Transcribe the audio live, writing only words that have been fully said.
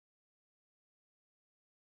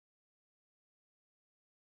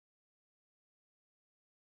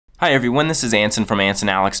Hi everyone, this is Anson from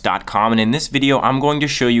AnsonAlex.com, and in this video I'm going to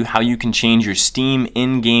show you how you can change your Steam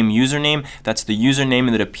in-game username. That's the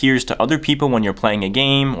username that appears to other people when you're playing a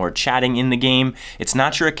game or chatting in the game. It's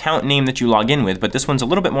not your account name that you log in with, but this one's a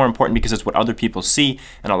little bit more important because it's what other people see,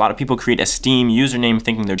 and a lot of people create a Steam username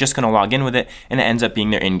thinking they're just going to log in with it, and it ends up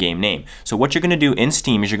being their in-game name. So what you're going to do in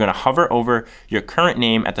Steam is you're going to hover over your current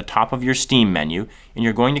name at the top of your Steam menu, and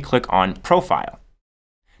you're going to click on Profile.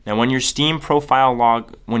 Now when your Steam profile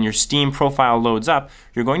loads up,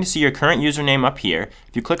 you're going to see your current username up here.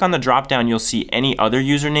 If you click on the drop down, you'll see any other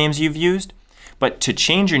usernames you've used. But to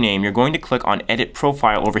change your name, you're going to click on Edit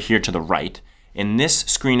Profile over here to the right. And this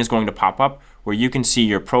screen is going to pop up where you can see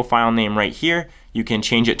your profile name right here. You can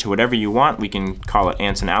change it to whatever you want. We can call it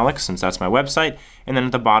Anson Alex since that's my website. And then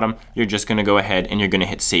at the bottom, you're just going to go ahead and you're going to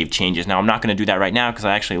hit Save Changes. Now, I'm not going to do that right now because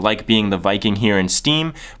I actually like being the Viking here in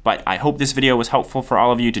Steam, but I hope this video was helpful for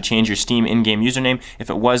all of you to change your Steam in-game username. If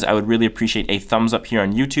it was, I would really appreciate a thumbs up here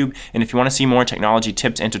on YouTube. And if you want to see more technology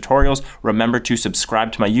tips and tutorials, remember to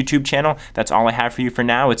subscribe to my YouTube channel. That's all I have for you for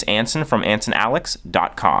now. It's Anson from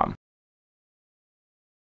AnsonAlex.com.